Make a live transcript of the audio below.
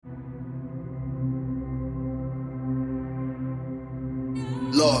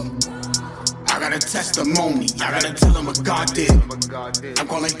Look, I got a testimony. I gotta tell him what God did. I'm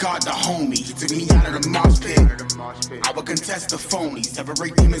calling God the homie. He took me out of the mosh pit. I would contest the phonies,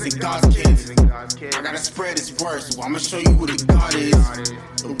 separate demons and God's kids. I gotta spread his word, so I'ma show you who the God is.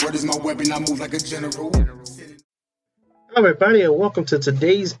 The word is my weapon, I move like a general. Hello everybody, and welcome to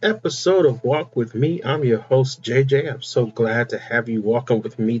today's episode of Walk With Me. I'm your host, JJ. I'm so glad to have you walking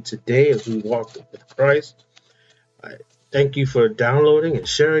with me today as we walk with Christ. Thank you for downloading and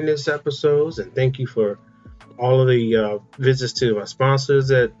sharing this episodes, and thank you for all of the visits to my sponsors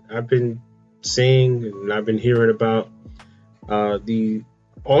that I've been seeing and I've been hearing about.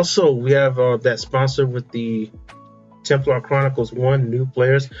 Also, we have that sponsor with the Templar Chronicles 1 New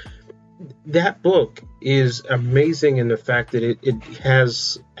Players. That book is amazing in the fact that it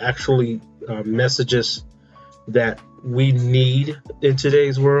has actually messages that we need in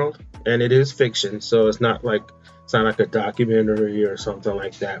today's world, and it is fiction, so it's not like a documentary or something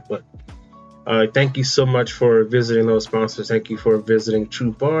like that. But thank you so much for visiting those sponsors. Thank you for visiting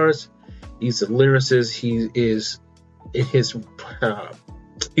True Bars. He's a lyricist.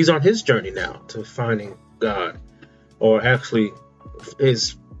 He's on his journey now to finding God, or actually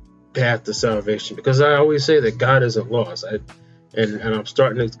his path to salvation, because I always say that God isn't lost. And I'm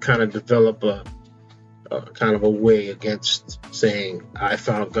starting to kind of develop a kind of a way against saying I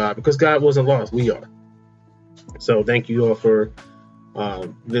found God, because God wasn't lost. We are. So thank you all for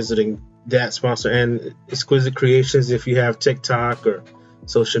visiting that sponsor. And Exquisite Creations, if you have TikTok or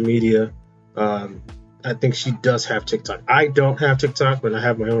social media, I think she does have TikTok. I don't have TikTok, but I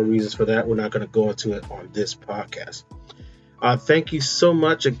have my own reasons for that. We're not going to go into it on this podcast. Thank you so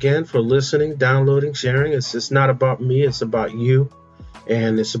much again for listening, downloading, sharing. It's not about me. It's about you,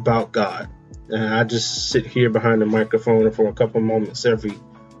 and it's about God. I just sit here behind the microphone for a couple moments every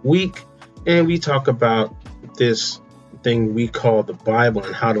week, and we talk about this thing we call the Bible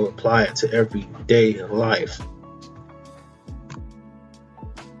and how to apply it to everyday life.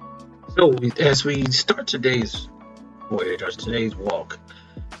 So as we start today's voyage, or today's walk,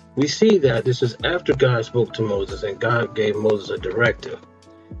 we see that this is after God spoke to Moses and God gave Moses a directive.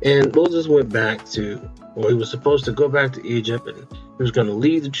 And Moses went back he was supposed to go back to Egypt, and he was going to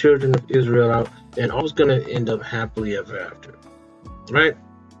lead the children of Israel out, and all was going to end up happily ever after. Right?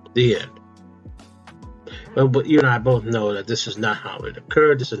 The end. But you and I both know that this is not how it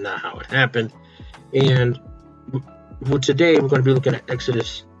occurred. This is not how it happened. And today we're going to be looking at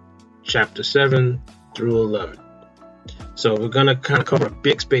Exodus chapter 7 through 11. So we're going to kind of cover a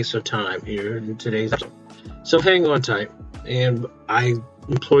big space of time here in today's episode. So hang on tight, and I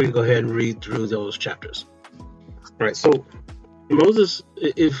implore you to go ahead and read through those chapters. All right, so Moses,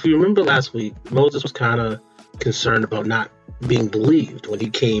 if you remember last week, Moses was kind of concerned about not being believed when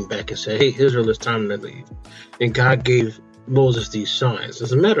he came back and said, hey, Israel, it's time to leave. And God gave Moses these signs.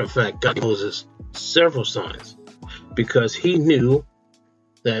 As a matter of fact, God gave Moses several signs, because he knew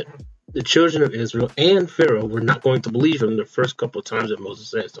that the children of Israel and Pharaoh were not going to believe him the first couple of times that Moses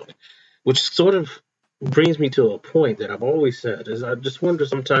said something, which sort of brings me to a point that I've always said, is I just wonder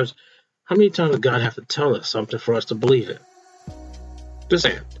sometimes, how many times does God have to tell us something for us to believe it? Just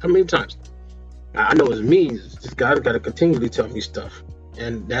saying, how many times? I know it's me, God's got to continually tell me stuff,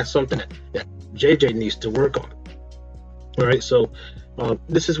 and that's something that JJ needs to work on. All right, so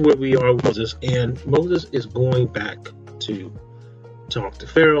this is where we are with Moses, and Moses is going back to talk to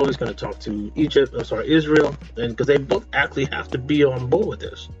Pharaoh. He's going to talk to Israel, and because they both actually have to be on board with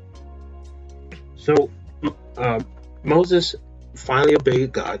this. So Moses finally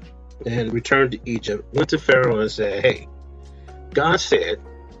obeyed God and returned to Egypt, went to Pharaoh and said, hey, God said,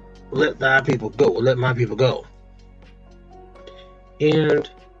 let thy people go, let my people go. And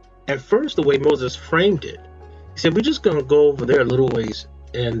at first, the way Moses framed it, he said, we're just going to go over there a little ways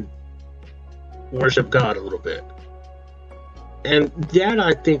and worship God a little bit. And that,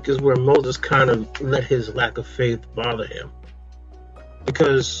 I think, is where Moses kind of let his lack of faith bother him.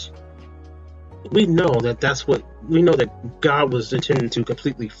 Because we know that God was intending to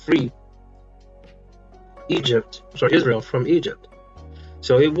completely free Israel from Egypt.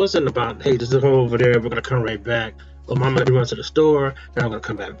 So it wasn't about, hey, just go over there, we're going to come right back. Oh, Mama, let me run to the store, and I'm going to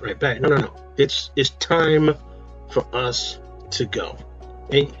come back right back. No. It's time for us to go.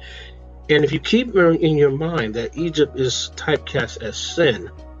 And if you keep in your mind that Egypt is typecast as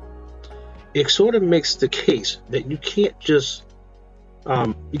sin, it sort of makes the case that you can't just,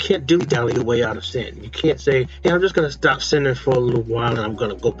 you can't dilly-dally your way out of sin. You can't say, hey, I'm just going to stop sinning for a little while and I'm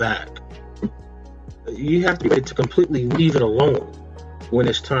going to go back. You have to be ready to completely leave it alone when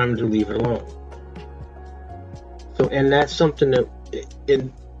it's time to leave it alone. So, and that's something that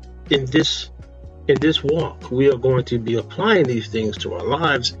in this In this walk, we are going to be applying these things to our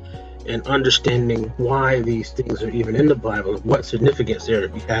lives and understanding why these things are even in the Bible, what significance they're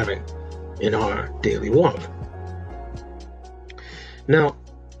having in our daily walk. Now,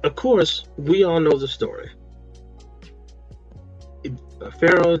 of course, we all know the story.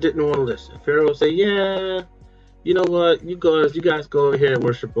 Pharaoh didn't want to listen. Pharaoh said, yeah, you know what, you guys go over here and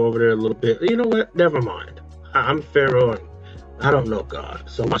worship over there a little bit. You know what, never mind. I'm Pharaoh and I don't know God,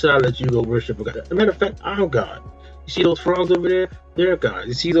 so why should I let you go worship God? As a matter of fact, I'm God. You see those frogs over there? They're God.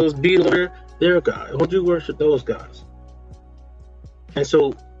 You see those beetles over there? They're God. Won't you worship those guys? And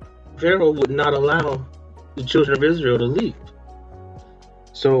so Pharaoh would not allow the children of Israel to leave.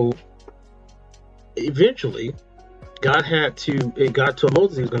 So eventually, God told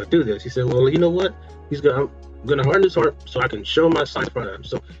Moses he was going to do this. He said, well, you know what? I'm going to harden his heart so I can show my sign in front of him.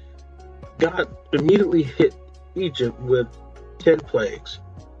 So God immediately hit Egypt with 10 plagues.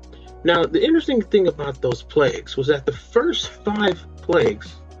 Now, the interesting thing about those plagues was that the first 5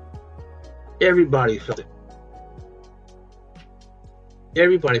 plagues, everybody felt it.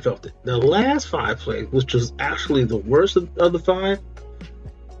 Everybody felt it. The last 5 plagues, which was actually the worst of the 5,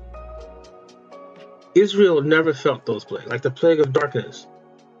 Israel never felt those plagues, like the plague of darkness,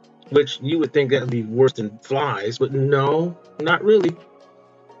 which you would think that would be worse than flies, but no, not really.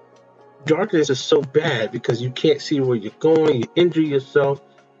 Darkness is so bad because you can't see where you're going, you injure yourself,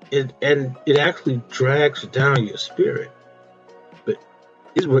 and it actually drags down your spirit. But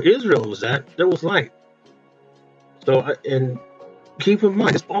where Israel was at, there was light. So, and keep in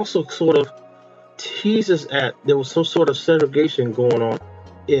mind, it's also sort of teases at there was some sort of segregation going on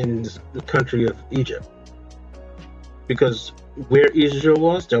in the country of Egypt. Because where Israel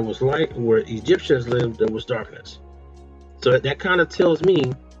was, there was light, and where Egyptians lived, there was darkness. So that kind of tells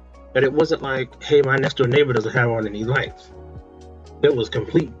me that it wasn't like, hey, my next door neighbor doesn't have on any lights. There was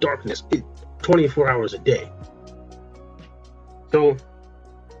complete darkness 24 hours a day. So,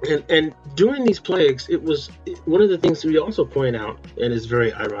 and during these plagues, it was one of the things we also point out, and it's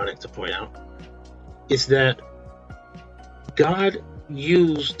very ironic to point out, is that God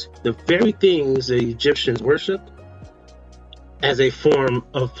used the very things the Egyptians worshipped as a form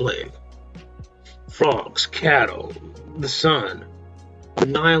of plague. Frogs, cattle, the sun, the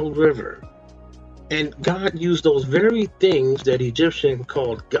Nile River. And God used those very things that Egyptians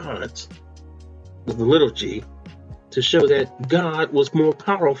called gods, with a little g, to show that God was more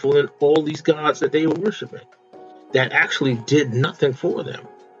powerful than all these gods that they were worshiping, that actually did nothing for them.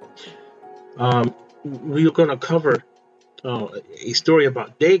 We are going to cover a story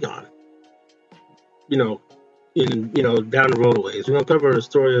about Dagon, down the road a ways. We're going to cover a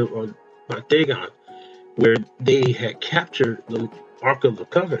story about Dagon, where they had captured the Ark of the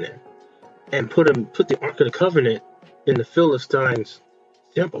Covenant and put the Ark of the Covenant in the Philistines'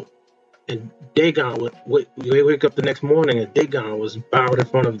 temple. And Dagon would wake up the next morning, and Dagon was bowed in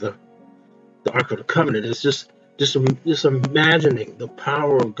front of the Ark of the Covenant. It's just imagining the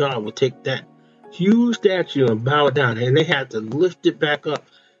power of God would take that huge statue and bow it down, and they had to lift it back up.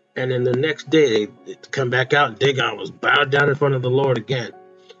 And then the next day they come back out, and Dagon was bowed down in front of the Lord again.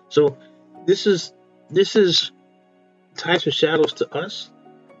 So this is types and shadows to us,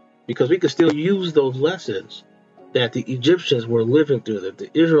 because we can still use those lessons that the Egyptians were living through, that the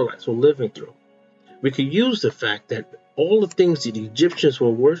Israelites were living through. We could use the fact that all the things that the Egyptians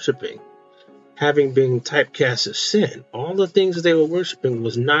were worshiping, having been typecast as sin, all the things that they were worshiping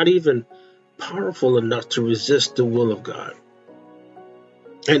was not even powerful enough to resist the will of God.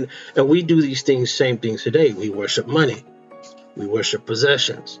 And we do these same things today. We worship money. We worship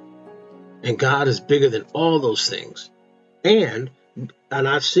possessions. And God is bigger than all those things. And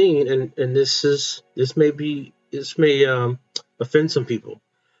I've seen, and this may offend some people,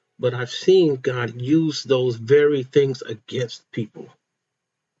 but I've seen God use those very things against people,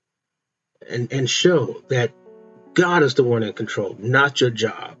 and show that God is the one in control, not your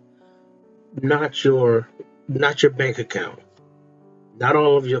job, not your bank account, not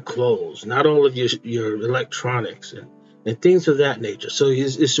all of your clothes, not all of your electronics and things of that nature. So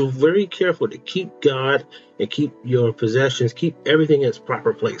it's very careful to keep God and keep your possessions, keep everything in its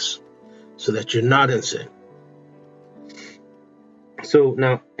proper place, so that you're not in sin. So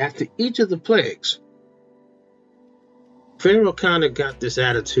now, after each of the plagues, Pharaoh kind of got this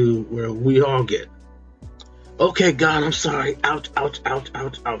attitude where we all get. Okay, God, I'm sorry. Ouch.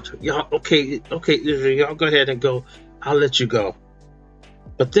 Y'all, okay, y'all go ahead and go. I'll let you go.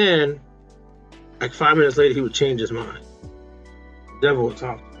 But then, like 5 minutes later, he would change his mind. The devil would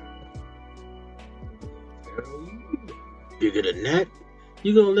talk. Bigger than that?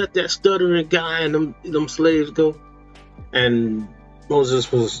 You gonna let that stuttering guy and them slaves go? And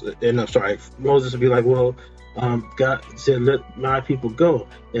Moses would be like, well, God said, let my people go.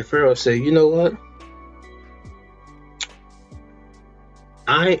 And Pharaoh said, you know what?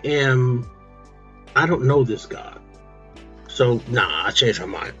 I don't know this God. So, I changed my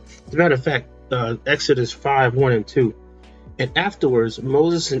mind. As a matter of fact, Exodus 5:1-2. And afterwards,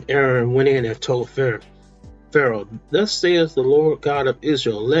 Moses and Aaron went in and told Pharaoh, thus saith the Lord God of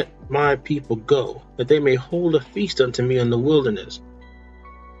Israel, let my people go, that they may hold a feast unto me in the wilderness.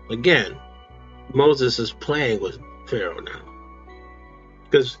 Again, Moses is playing with Pharaoh now.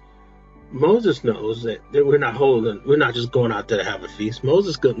 Because Moses knows that we're not just going out there to have a feast.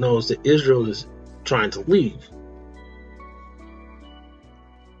 Moses knows that Israel is trying to leave.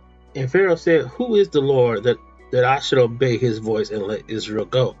 And Pharaoh said, who is the Lord that I should obey his voice and let Israel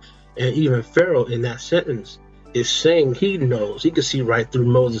go? And even Pharaoh in that sentence is saying he knows. He can see right through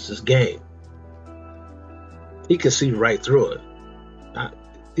Moses' game. He can see right through it.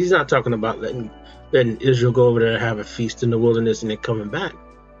 He's not talking about letting Israel go over there and have a feast in the wilderness and then coming back.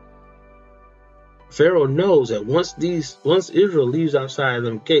 Pharaoh knows that once Israel leaves outside of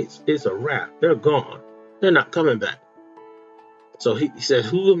them gates, it's a wrap. They're gone. They're not coming back. So he says,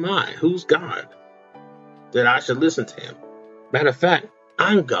 who am I? Who's God that I should listen to him? Matter of fact,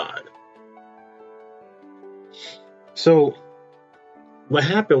 I'm God. So what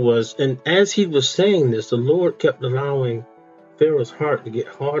happened was, and as he was saying this, the Lord kept allowing Pharaoh's heart to get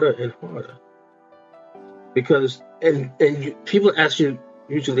harder and harder. Because, people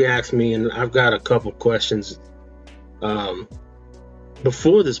usually ask me, and I've got a couple questions.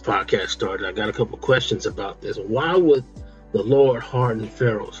 Before this podcast started, I got a couple questions about this. Why would the Lord harden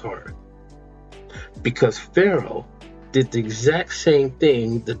Pharaoh's heart? Because Pharaoh did the exact same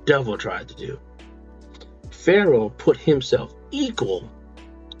thing the devil tried to do. Pharaoh put himself equal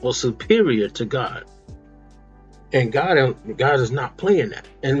or superior to God. And God is not playing that.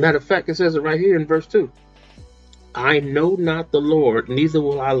 And matter of fact, it says it right here in verse 2. I know not the Lord, neither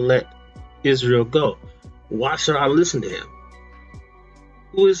will I let Israel go. Why should I listen to him?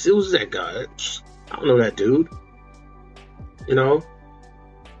 Who's that God? I don't know that dude.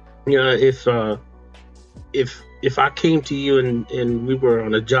 If I came to you and we were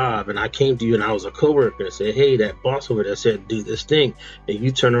on a job and I came to you and I was a coworker and said, hey, that boss over there said do this thing, and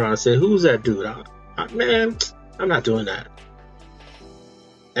you turn around and say, who's that dude? Man, I'm not doing that.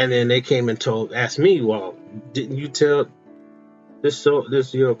 And then they came and asked me, well, didn't you tell this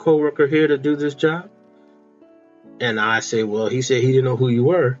your coworker here to do this job? And I say, well, he said he didn't know who you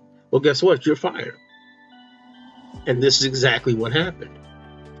were. Well, guess what? You're fired. And this is exactly what happened.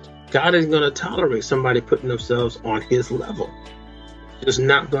 God isn't going to tolerate somebody putting themselves on his level. It's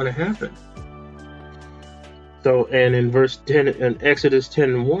not going to happen. So, and in verse 10, in Exodus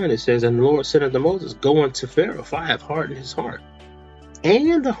 10:1, it says, and the Lord said unto Moses, go unto Pharaoh, for I have hardened his heart,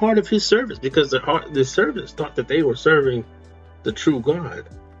 and the heart of his servants, because the servants thought that they were serving the true God.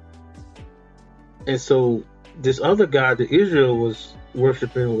 And so this other God that Israel was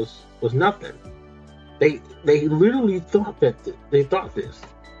worshiping was nothing. They literally thought this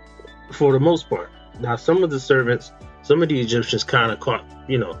for the most part. Now, some of the Egyptians kind of caught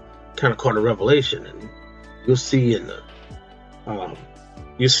a revelation, and you'll see in the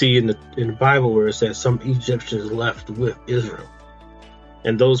Bible where it says some Egyptians left with Israel,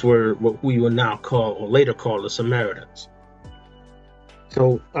 and those were what we will now call, or later call, the Samaritans.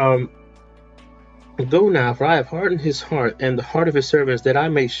 So, go now, for I have hardened his heart and the heart of his servants, that I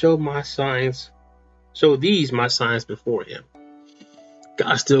may show these my signs before him.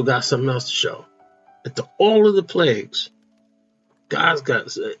 God still got something else to show. After all of the plagues, God's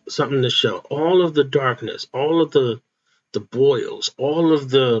got something to show. All of the darkness, all of the boils, all of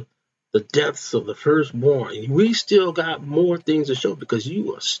the deaths of the firstborn. We still got more things to show, because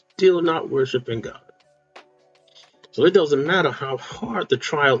you are still not worshiping God. So it doesn't matter how hard the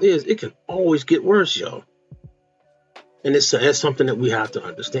trial is, it can always get worse, yo. And it's something that we have to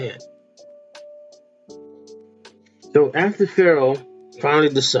understand. So after Pharaoh finally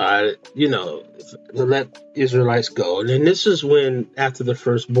decided, to let Israelites go, and then this is when, after the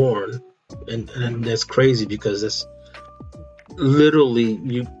firstborn, and that's crazy, because it's literally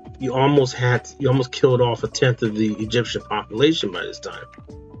you almost killed off 1/10 of the Egyptian population by this time.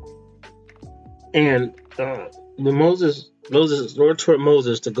 And when Lord told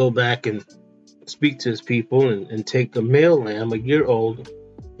Moses to go back and speak to his people and take a male lamb, a year old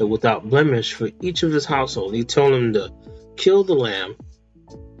and without blemish, for each of his household. He told him to kill the lamb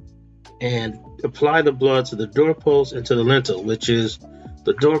and apply the blood to the doorpost and to the lintel, which is,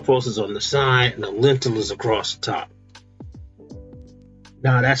 the doorpost is on the side and the lintel is across the top.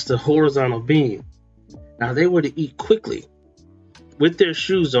 Now that's the horizontal beam. Now they were to eat quickly, with their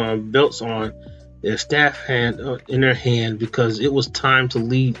shoes on, belts on, their staff in their hand, because it was time to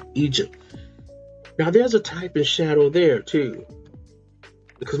leave Egypt. Now there's a type and shadow there too,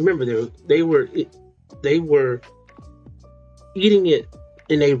 because remember they were eating it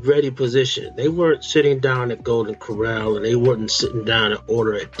in a ready position. They weren't sitting down at Golden Corral, and they weren't sitting down to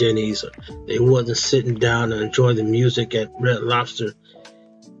order at Denny's, or they wasn't sitting down to enjoy the music at Red Lobster.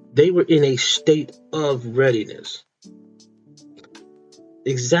 They were in a state of readiness.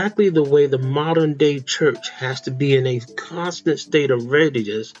 Exactly the way the modern day church has to be in a constant state of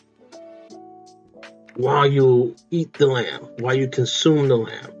readiness while you eat the lamb, while you consume the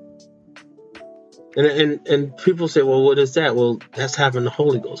lamb. And people say, well, what is that? Well, that's having the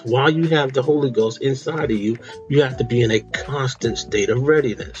Holy Ghost. While you have the Holy Ghost inside of you, you have to be in a constant state of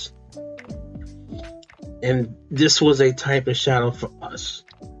readiness. And this was a type and shadow for us.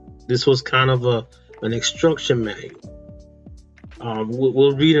 This was kind of an instruction manual.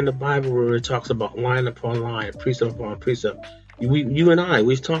 We'll read in the Bible where it talks about line upon line, precept upon precept. You and I,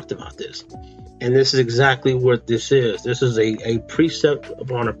 we've talked about this. And this is exactly what this is. This is a precept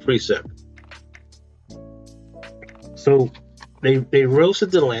upon a precept. So they roasted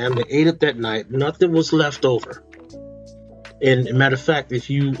the lamb, they ate it that night, nothing was left over. And matter of fact,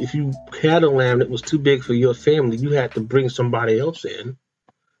 if you had a lamb that was too big for your family, you had to bring somebody else in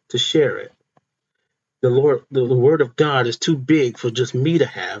to share it. The word of God is too big for just me to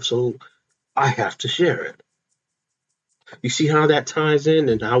have, so I have to share it. You see how that ties in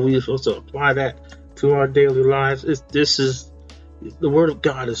and how we're supposed to apply that to our daily lives? The word of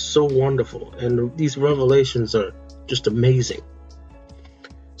God is so wonderful, and these revelations are just amazing.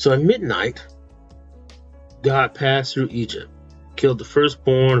 So at midnight, God passed through Egypt, killed the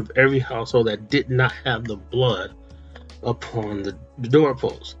firstborn of every household that did not have the blood upon the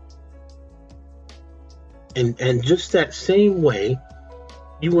doorpost. And just that same way,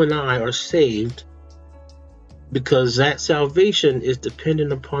 you and I are saved, because that salvation is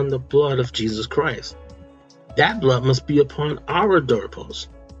dependent upon the blood of Jesus Christ. That blood must be upon our doorposts.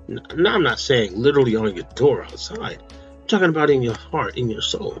 Now, I'm not saying literally on your door outside. I'm talking about in your heart, in your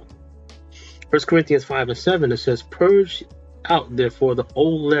soul. 1 Corinthians 5:7, it says, "Purge out therefore the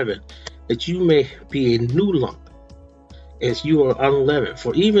old leaven, that you may be a new lump, as you are unleavened.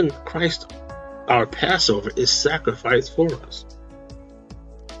 For even Christ, our Passover, is sacrificed for us."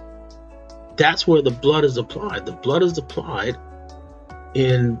 That's where the blood is applied. The blood is applied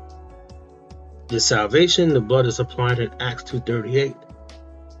in the salvation. The blood is applied in Acts 2:38,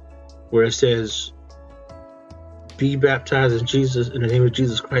 where it says, "Be baptized in the name of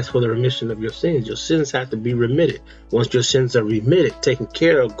Jesus Christ for the remission of your sins." Your sins have to be remitted. Once your sins are remitted, taken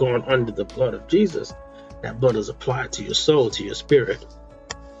care of, gone under the blood of Jesus, that blood is applied to your soul, to your spirit,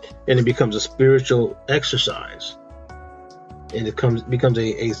 and it becomes a spiritual exercise. And it becomes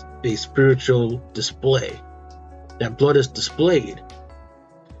a spiritual display. That blood is displayed.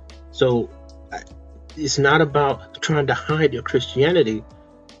 So it's not about trying to hide your Christianity.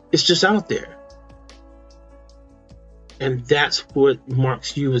 It's just out there. And that's what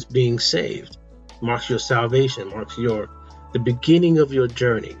marks you as being saved. Marks your salvation. Marks the beginning of your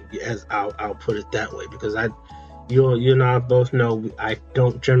journey, as I'll put it that way. Because you and I both know I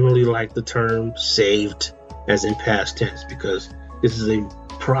don't generally like the term saved as in past tense, because this is a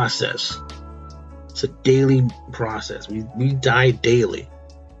process. It's a daily process. We die daily,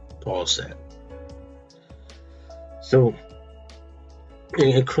 Paul said. So,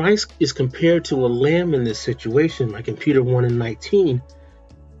 and Christ is compared to a lamb in this situation, like in Peter 1:19.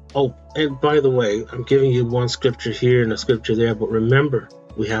 Oh, and by the way, I'm giving you one scripture here and a scripture there, but remember,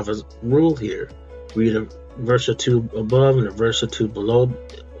 we have a rule here. Read a verse or two above and a verse or two below,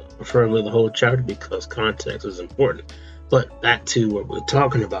 preferably the whole chapter, because context is important. But back to what we're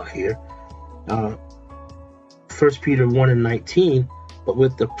talking about here. 1 Peter 1:19, "But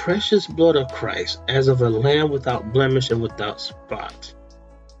with the precious blood of Christ, as of a lamb without blemish and without spot."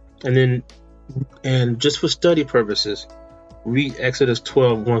 And just for study purposes, read Exodus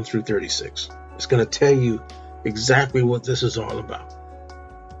 12:1-36. It's going to tell you exactly what this is all about.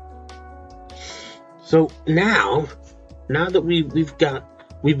 So now that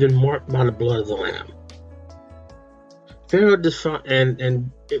we've been marked by the blood of the lamb,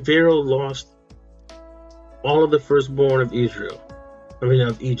 Pharaoh lost all of the firstborn of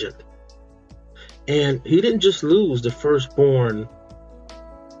of Egypt. And he didn't just lose the firstborn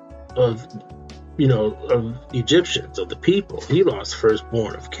of Egyptians, of the people. He lost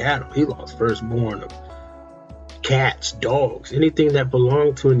firstborn of cattle. He lost firstborn of cats, dogs, anything that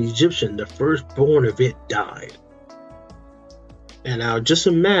belonged to an Egyptian. The firstborn of it died. And now just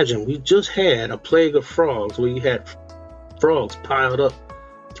imagine, we just had a plague of frogs where you had frogs piled up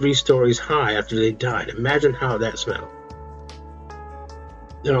 3 stories high after they died. Imagine how that smelled.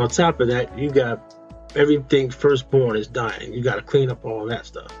 And on top of that, you got everything firstborn is dying. You got to clean up all that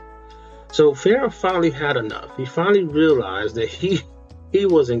stuff. So Pharaoh finally had enough. He finally realized that he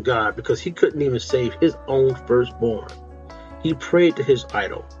wasn't God because he couldn't even save his own firstborn. He prayed to his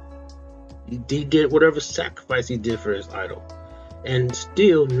idol. He did whatever sacrifice he did for his idol. And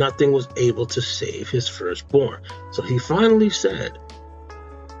still nothing was able to save his firstborn. So he finally said,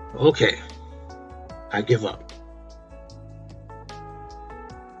 okay, I give up.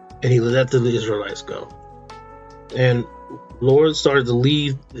 And he let the Israelites go. And Lord started to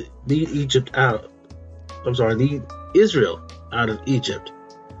lead Israel out of Egypt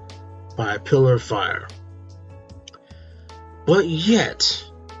by a pillar of fire. But yet,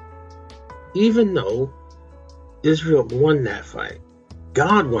 even though Israel won that fight,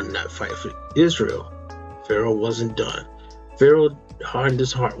 God won that fight for Israel, Pharaoh wasn't done. Pharaoh hardened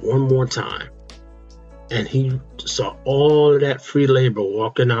his heart one more time. And he saw all of that free labor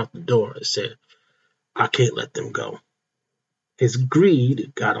walking out the door and said, I can't let them go. His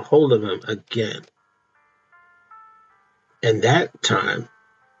greed got a hold of him again. And that time,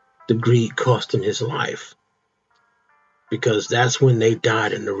 the greed cost him his life. Because that's when they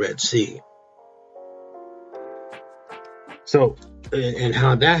died in the Red Sea. So, and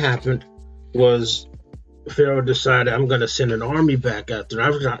how that happened was Pharaoh decided, I'm going to send an army back after.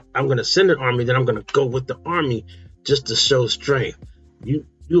 I'm going to send an army, then I'm going to go with the army just to show strength. You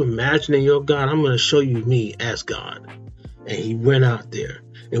imagining your God, I'm going to show you me as God. And he went out there.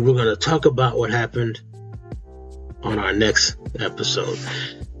 And we're going to talk about what happened on our next episode.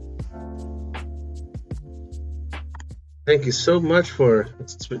 Thank you so much for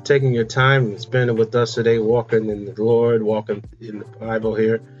taking your time and spending with us today, walking in the Lord, walking in the Bible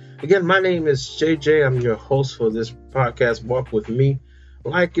here. Again, my name is JJ. I'm your host for this podcast, Walk With Me.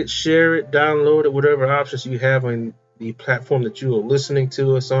 Like it, share it, download it, whatever options you have on the platform that you are listening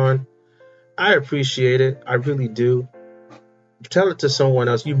to us on. I appreciate it. I really do. Tell it to someone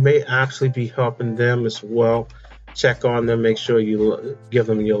else. You may actually be helping them as well. Check on them. Make sure you give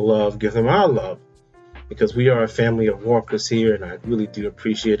them your love. Give them our love. Because we are a family of walkers here, and I really do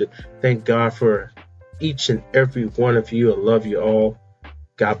appreciate it. Thank God for each and every one of you. I love you all.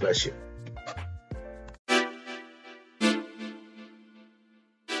 God bless you.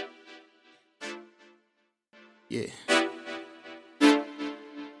 Yeah.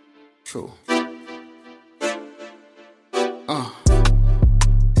 True.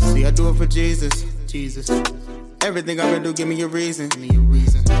 See, I do it for Jesus. Everything I've been doing, give me a reason.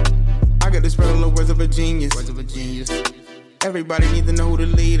 I got to spread all the words of a genius. Everybody need to know who the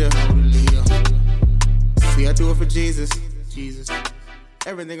leader. See, I do it for Jesus.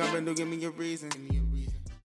 Everything I've been doing, give me a reason.